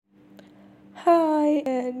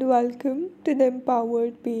and welcome to the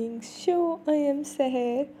Empowered Beings Show. I am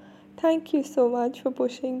Seher. Thank you so much for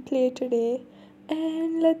pushing play today,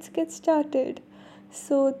 and let's get started.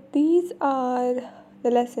 So, these are the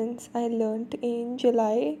lessons I learned in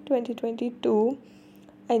July 2022.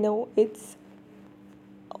 I know it's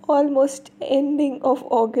almost ending of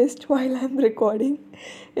August while I'm recording.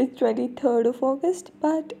 It's 23rd of August,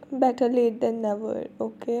 but better late than never,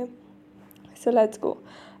 okay? So let's go.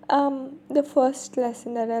 The first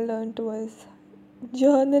lesson that I learned was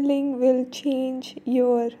journaling will change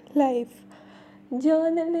your life.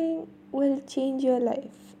 Journaling will change your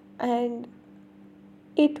life, and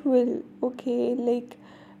it will, okay? Like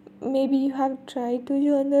maybe you have tried to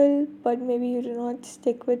journal, but maybe you do not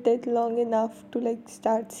stick with it long enough to like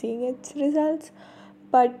start seeing its results.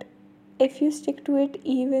 But if you stick to it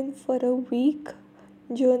even for a week,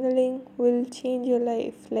 journaling will change your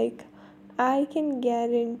life. Like, I can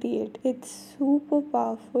guarantee it. It's super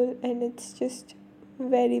powerful and it's just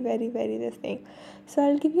very, very, very this thing. So,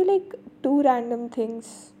 I'll give you like two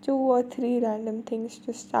or three random things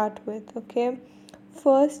to start with, okay?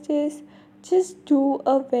 First is just do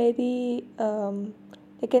a very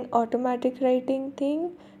like an automatic writing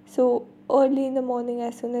thing. So, early in the morning,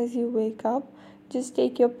 as soon as you wake up, just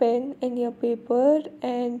take your pen and your paper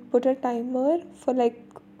and put a timer for like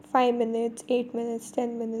 5 minutes, 8 minutes,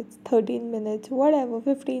 10 minutes, 13 minutes, whatever,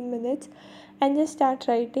 15 minutes, and just start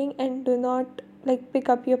writing. And do not like pick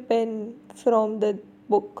up your pen from the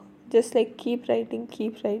book. Just like keep writing,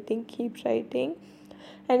 keep writing, keep writing.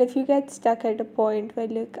 And if you get stuck at a point where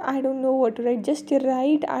like I don't know what to write, just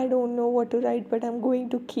write I don't know what to write, but I'm going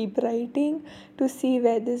to keep writing to see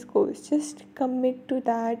where this goes. Just commit to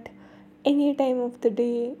that any time of the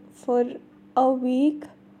day for a week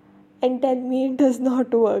and tell me it does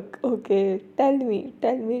not work. Okay, tell me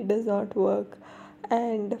it does not work.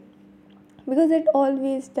 And because it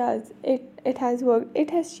always does, it has worked, it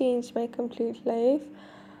has changed my complete life.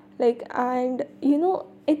 Like, and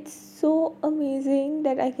it's so amazing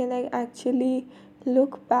that I can like actually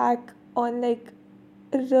look back on like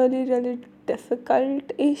really really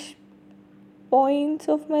difficult ish points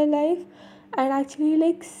of my life and actually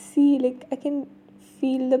like see, like I can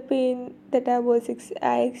feel the pain that I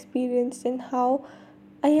experienced and how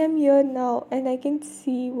I am here now, and I can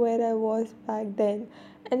see where I was back then.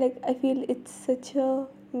 And like I feel it's such a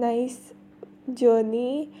nice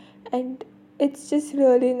journey, and it's just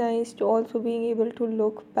really nice to also being able to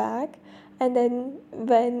look back. And then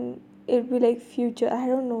when it be like future, I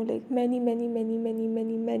don't know, like many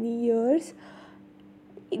years,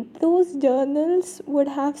 those journals would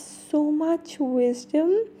have so much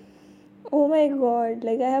wisdom. Oh my god,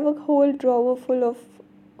 like I have a whole drawer full of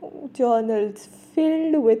journals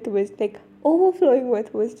filled with wisdom, like overflowing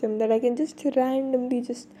with wisdom that I can just randomly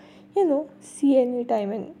just see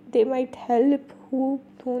anytime, and they might help who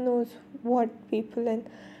knows what people. And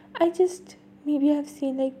I just maybe I've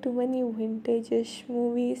seen like too many vintage-ish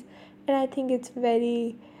movies, and I think it's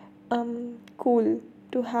very cool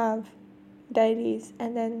to have diaries.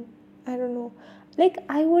 And then I don't know, like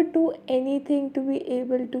I would do anything to be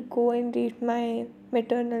able to go and read my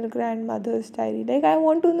maternal grandmother's diary. Like I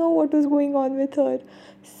want to know what is going on with her.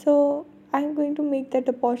 So I'm going to make that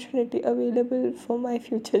opportunity available for my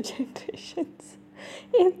future generations.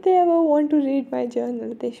 If they ever want to read my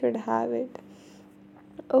journal, they should have it.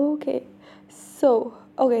 Okay.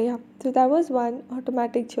 Yeah. So that was one,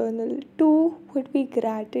 automatic journal. Two would be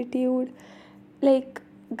gratitude. Like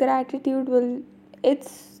gratitude will,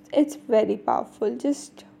 it's very powerful.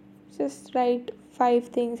 Just write 5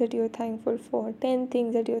 things that you're thankful for, 10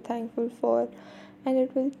 things that you're thankful for, and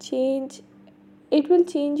it will change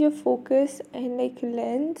your focus and like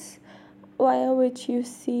lens via which you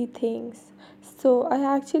see things. So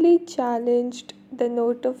I actually challenged the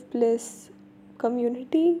Note of Bliss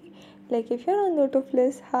community. Like if you're on Note of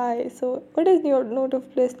Bliss, hi. So what is your Note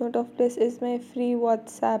of Bliss? Note of Bliss is my free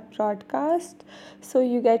WhatsApp broadcast. So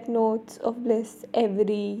you get notes of bliss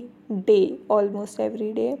every day, almost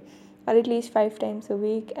every day, or at least 5 times a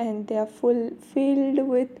week, and they are filled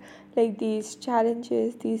with like these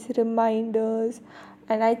challenges, these reminders,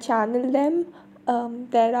 and I channel them.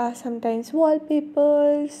 There are sometimes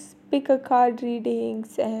wallpapers, pick a card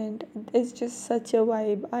readings, and it's just such a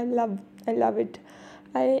vibe. I love it.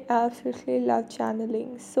 I absolutely love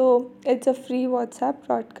channeling. So it's a free WhatsApp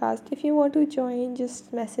broadcast. If you want to join,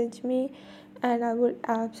 just message me, and I would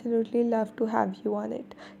absolutely love to have you on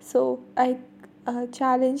it. So I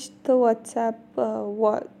challenged the WhatsApp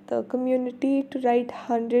the community to write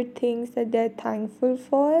 100 things that they're thankful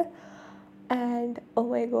for. And oh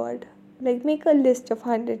my god, like make a list of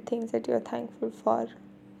 100 things that you're thankful for.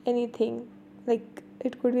 Anything, Like,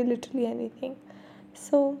 it could be literally anything.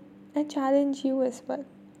 So, I challenge you as well.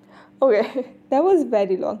 Okay, that was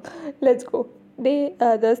very long. Let's go.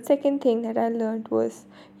 The second thing that I learned was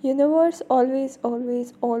universe always,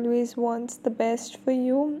 always, always wants the best for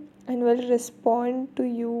you and will respond to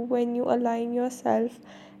you when you align yourself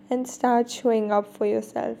and start showing up for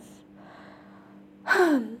yourself.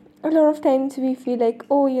 A lot of times we feel like,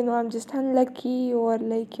 oh, I'm just unlucky, or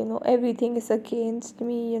like, everything is against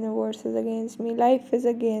me, universe is against me, life is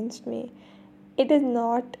against me. It is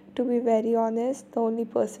not, to be very honest. The only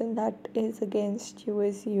person that is against you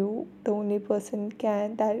is you. The only person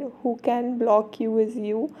who can block you is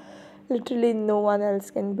you. Literally no one else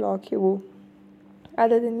can block you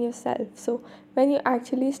other than yourself. So when you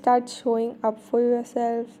actually start showing up for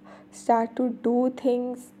yourself, start to do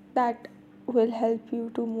things that will help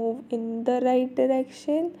you to move in the right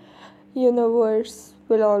direction, universe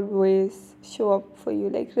will always show up for you.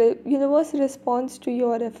 Like, universe responds to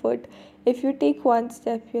your effort. If you take one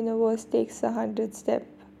step, universe takes 100 steps.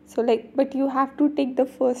 So like, but you have to take the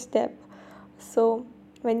first step. So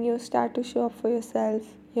when you start to show up for yourself,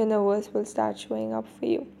 universe will start showing up for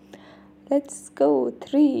you. Let's go.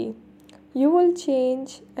 3. You will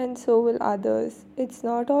change and so will others. It's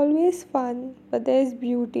not always fun, but there's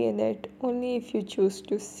beauty in it, only if you choose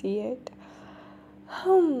to see it.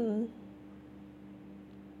 Hmm.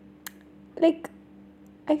 Like,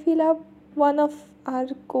 I feel like one of our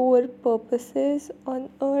core purposes on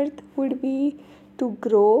earth would be to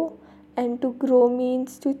grow, and to grow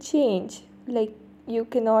means to change. Like, you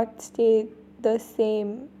cannot stay the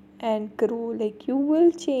same and grow. Like, you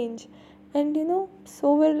will change, and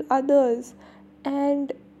so will others.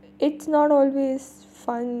 And it's not always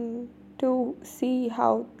fun to see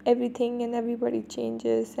how everything and everybody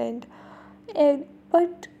changes,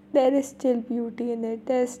 but there is still beauty in it.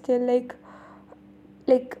 There's still like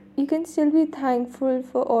you can still be thankful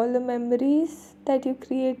for all the memories that you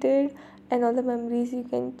created and all the memories you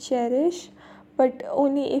can cherish, but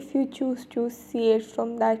only if you choose to see it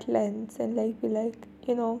from that lens and like be like,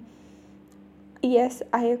 yes,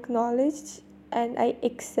 I acknowledge and I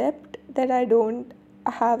accept that I don't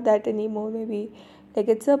have that anymore. Maybe like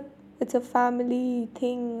it's a family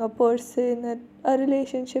thing, a person, a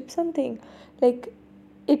relationship, something. Like,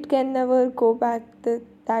 it can never go back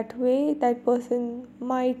that way. That person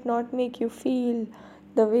might not make you feel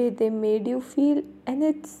the way they made you feel, and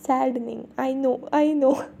it's saddening. I know.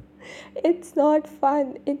 It's not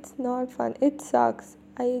fun, it sucks,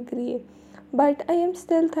 I agree, but I am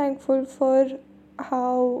still thankful for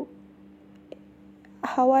how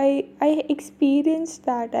how I experienced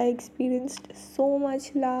that. I experienced so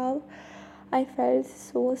much love. I felt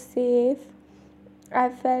so safe. I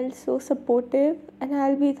felt so supportive, and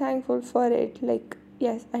I'll be thankful for it. Like,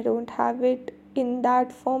 yes, I don't have it in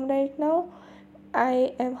that form right now.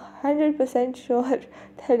 I am 100% sure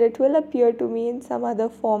that it will appear to me in some other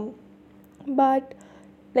form. But,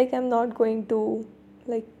 like, I'm not going to,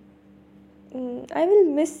 like, I will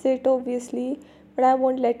miss it obviously, but I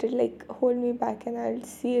won't let it like hold me back, and I'll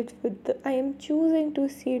see it I am choosing to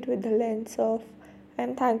see it with the lens of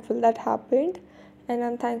I'm thankful that happened, and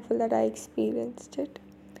I'm thankful that I experienced it.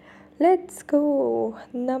 Let's go.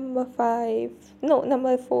 Number 5. No,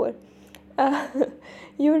 number 4. Uh,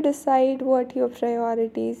 you decide what your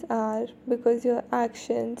priorities are because your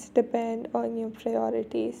actions depend on your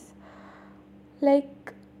priorities.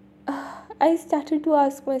 Like, I started to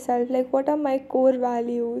ask myself, like, what are my core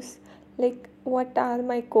values? Like, what are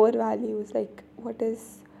my core values? Like, what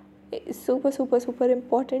is super, super, super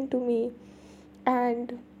important to me?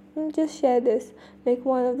 And just share this. Like,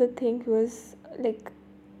 one of the things was like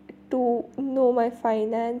to know my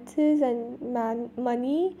finances and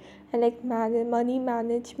money, and like money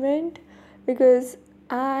management, because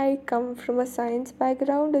I come from a science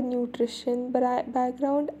background, a nutrition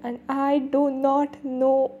background, and I do not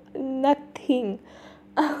know nothing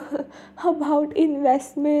about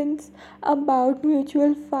investments, about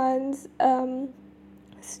mutual funds,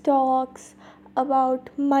 stocks, about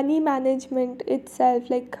money management itself.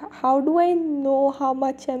 Like, how do I know how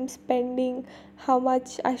much I'm spending, how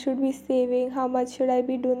much I should be saving, how much should I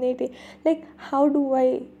be donating? Like, how do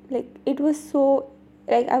I, like, it was so,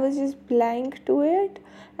 like, I was just blank to it.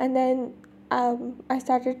 And then I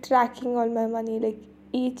started tracking all my money, like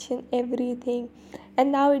each and everything,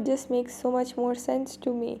 and now it just makes so much more sense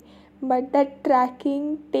to me. But that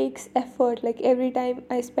tracking takes effort. Like, every time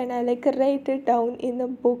I spend, I like write it down in a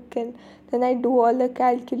book, and then I do all the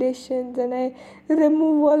calculations, and I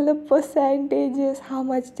remove all the percentages. How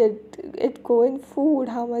much did it go in food,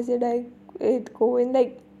 how much did it go in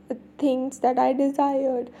like things that I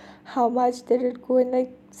desired, how much did it go in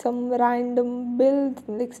like some random bills,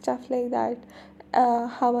 like stuff like that.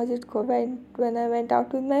 How much it went when I went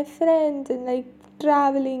out with my friends and like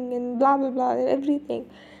traveling and blah blah blah and everything,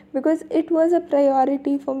 because it was a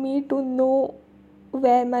priority for me to know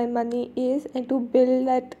where my money is and to build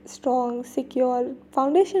that strong secure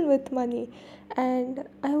foundation with money. And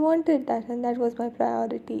I wanted that, and that was my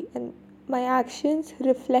priority, and my actions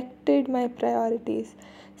reflected my priorities.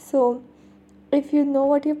 So if you know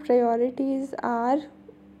what your priorities are,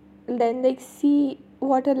 then like see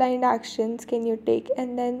what aligned actions can you take,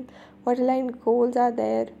 and then what aligned goals are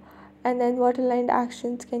there, and then what aligned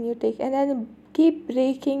actions can you take, and then keep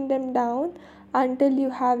breaking them down until you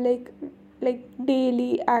have like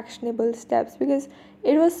daily actionable steps. Because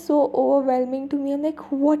it was so overwhelming to me. I'm like,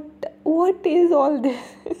 what is all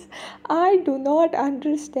this? I do not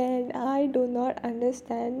understand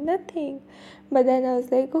nothing. But then I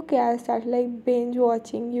was like, okay, I started like binge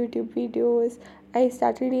watching YouTube videos. I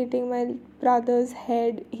started eating my brother's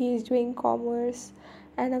head. He's doing commerce.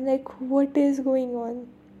 And I'm like, what is going on?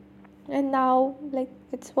 And now, like,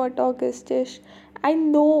 it's what, Augustish. I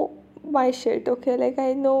know my shit, okay? Like,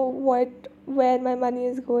 I know where my money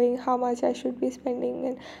is going, how much I should be spending.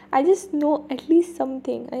 And I just know at least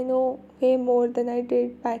something. I know way more than I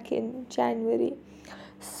did back in January.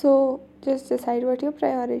 So just decide what your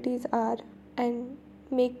priorities are and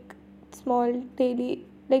make small daily,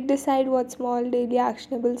 like decide what small daily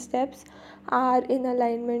actionable steps are in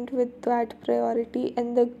alignment with that priority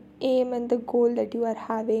and the aim and the goal that you are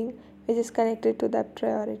having, which is connected to that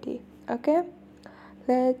priority. Okay,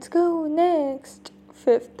 let's go next.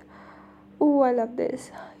 Fifth. Oh, I love this.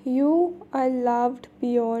 You are loved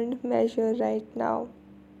beyond measure right now.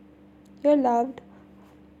 You're loved.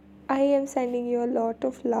 I am sending you a lot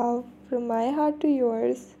of love from my heart to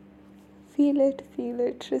yours. Feel it,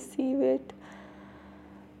 receive it.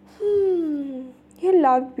 You're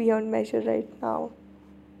loved beyond measure right now.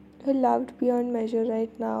 You're loved beyond measure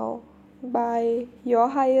right now by your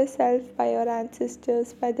higher self, by your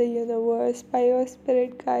ancestors, by the universe, by your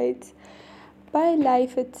spirit guides, by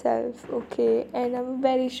life itself. Okay, and I'm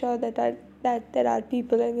very sure that there are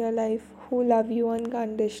people in your life who love you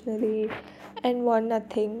unconditionally and want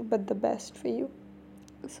nothing but the best for you.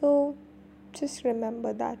 So just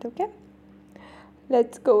remember that, okay?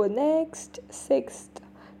 Let's go next. Sixth,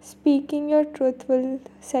 speaking your truth will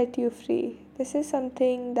set you free. This is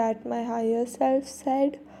something that my higher self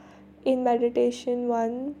said in meditation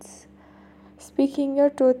once. Speaking your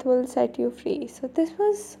truth will set you free. So this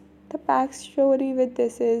was the backstory with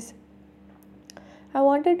this is I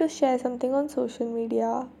wanted to share something on social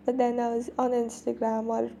media, but then I was on Instagram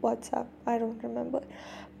or WhatsApp, I don't remember.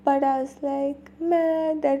 But I was like,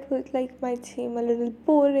 man, that would like might seem a little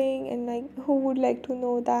boring, and like who would like to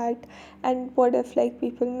know that? And what if like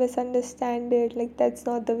people misunderstand it? Like that's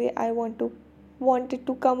not the way I want it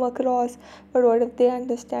to come across. But what if they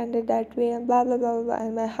understand it that way? And blah blah blah blah. Blah.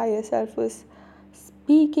 And my higher self was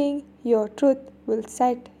speaking your truth will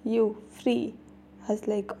set you free. I was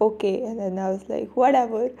like, okay, and then I was like,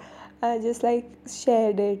 whatever. I just like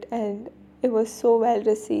shared it, and it was so well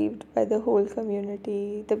received by the whole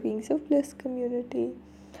community, the Beings of Bliss community,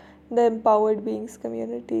 the Empowered Beings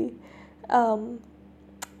community. Um,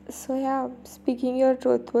 so yeah, speaking your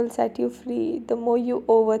truth will set you free. The more you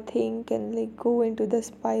overthink and like go into the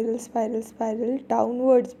spiral,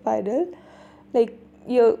 downward spiral, like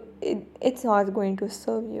it's not going to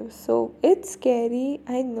serve you. So it's scary,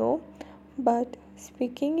 I know, but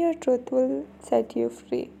speaking your truth will set you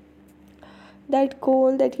free. That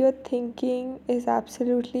goal that you're thinking is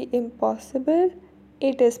absolutely impossible,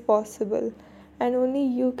 it is possible, and only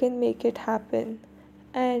you can make it happen.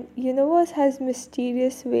 And universe has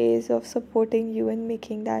mysterious ways of supporting you and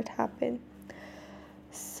making that happen.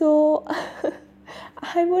 So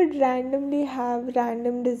I would randomly have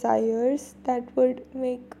random desires that would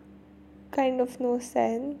make kind of no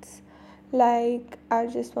sense. Like, I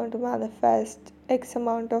just want to manifest X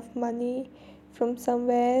amount of money from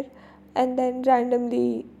somewhere, and then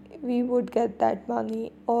randomly we would get that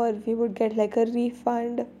money, or we would get like a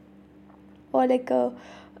refund, or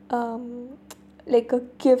um, like a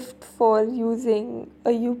gift for using a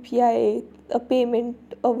UPI, a payment,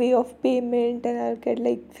 a way of payment, and I'll get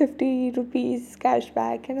like 50 rupees cash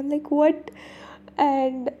back. And I'm like, what?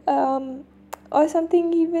 And or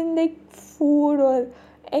something, even like food or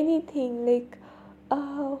anything. Like,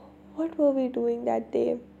 uh, what were we doing that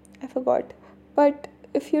day? I forgot. But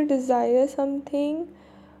if you desire something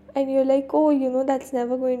and you're like, oh, that's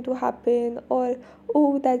never going to happen, or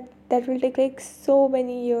oh, that will take like so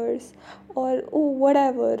many years, or oh,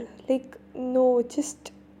 whatever, like, no,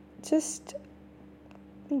 just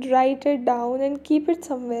write it down and keep it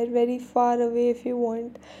somewhere very far away if you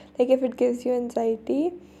want, like if it gives you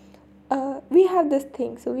anxiety. We have this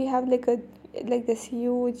thing, so we have like this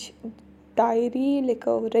huge diary, like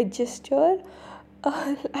a register.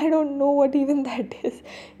 I don't know what even that is.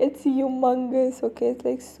 It's humongous, okay? It's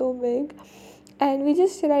like so big. And we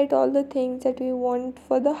just write all the things that we want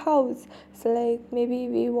for the house. So like maybe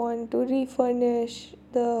we want to refurnish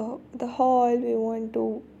the hall, we want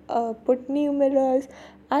to put new mirrors.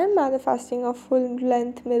 I'm manifesting a full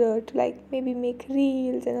length mirror to like maybe make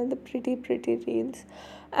reels and all the pretty reels.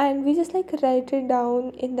 And we just like write it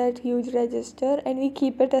down in that huge register and we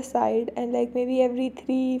keep it aside, and like maybe every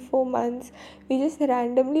 3 4 months we just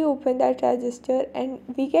randomly open that register and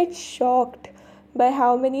we get shocked by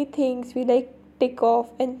how many things we like tick off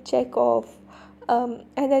and check off. And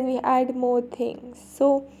then we add more things.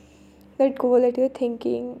 So that goal that you're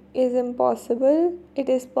thinking is impossible, it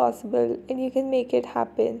is possible, and you can make it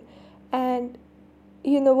happen. And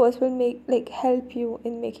universe will make like help you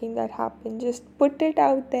in making that happen. Just put it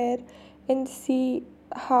out there and see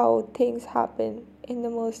how things happen in the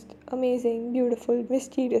most amazing, beautiful,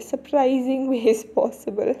 mysterious, surprising ways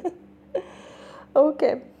possible.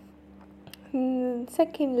 Okay.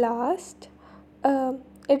 Second last,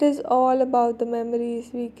 it is all about the memories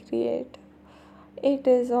we create. It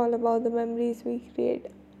is all about the memories we create.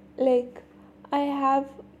 Like, I have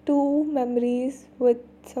two memories with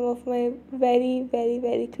some of my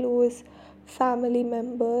very close family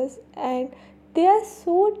members, and they are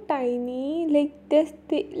so tiny. Like,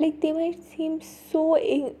 they might seem so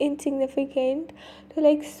insignificant to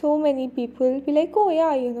like so many people. Be like, oh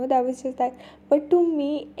yeah, that was just that. But to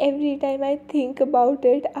me, every time I think about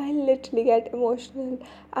it, I literally get emotional.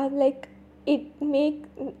 I'm like, it make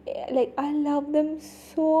like I love them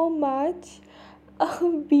so much,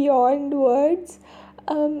 beyond words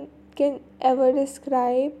can ever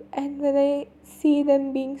describe. And when I see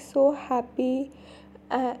them being so happy,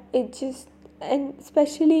 it just, and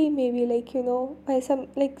especially maybe like by some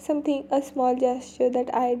like something, a small gesture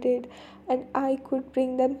that I did, and I could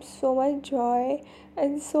bring them so much joy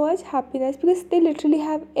and so much happiness, because they literally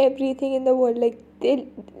have everything in the world. Like they,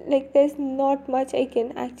 like there's not much I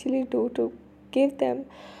can actually do to give them,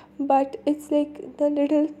 but it's like the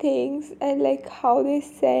little things and like how they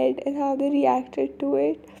said and how they reacted to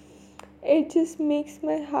it. It just makes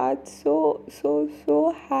my heart so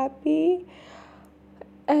happy.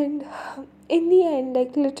 And in the end,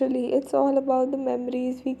 like literally, it's all about the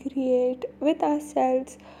memories we create with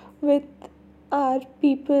ourselves, with our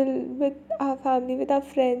people, with our family, with our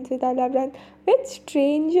friends, with our loved ones, with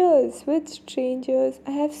strangers.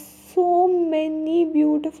 I have so many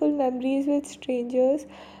beautiful memories with strangers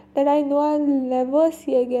that I know I'll never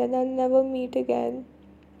see again, I'll never meet again.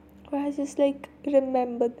 But I just like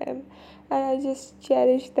remember them and I just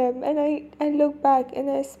cherish them, and I look back and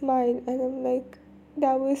I smile and I'm like,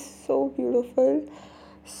 that was so beautiful.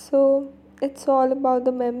 So it's all about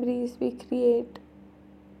the memories we create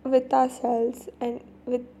with ourselves and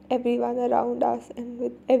with everyone around us and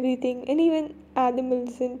with everything, and even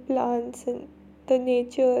animals and plants and the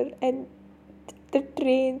nature and the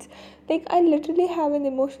trains. Like I literally have an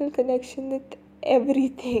emotional connection with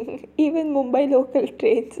everything, even Mumbai local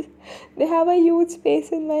trains. They have a huge space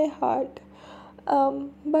in my heart.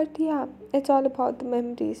 But yeah, it's all about the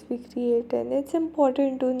memories we create, and it's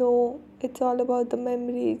important to know it's all about the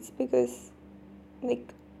memories, because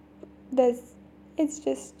like there's, it's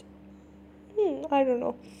just, I don't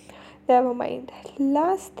know. Never mind.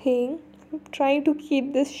 Last thing, I'm trying to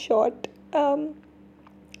keep this short.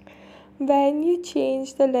 When you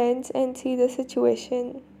change the lens and see the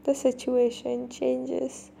situation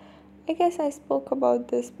changes. I guess I spoke about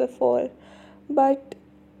this before, but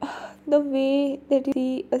the way that you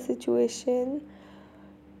see a situation,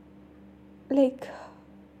 like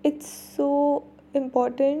it's so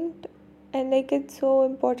important, and like it's so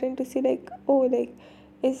important to see like, oh, like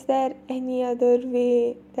is there any other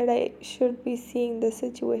way that I should be seeing the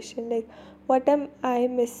situation? Like what am I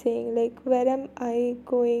missing? Like where am I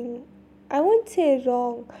going, I won't say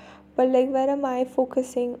wrong, but like where am I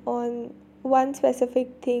focusing on one specific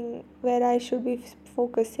thing where I should be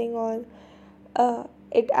focusing on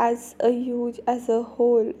it as a huge, as a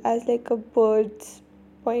whole, as like a bird's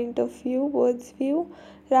view,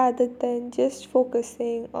 rather than just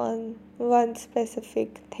focusing on one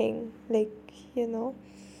specific thing. Like, you know.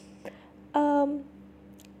 Um,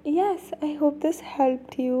 yes, I hope this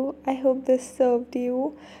helped you. I hope this served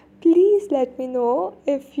you. Please let me know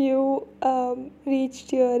if you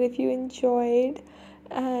reached here, if you enjoyed,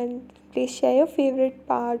 and please share your favorite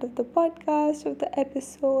part of the podcast, of the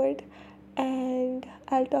episode. And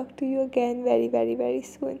I'll talk to you again very, very, very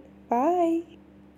soon. Bye.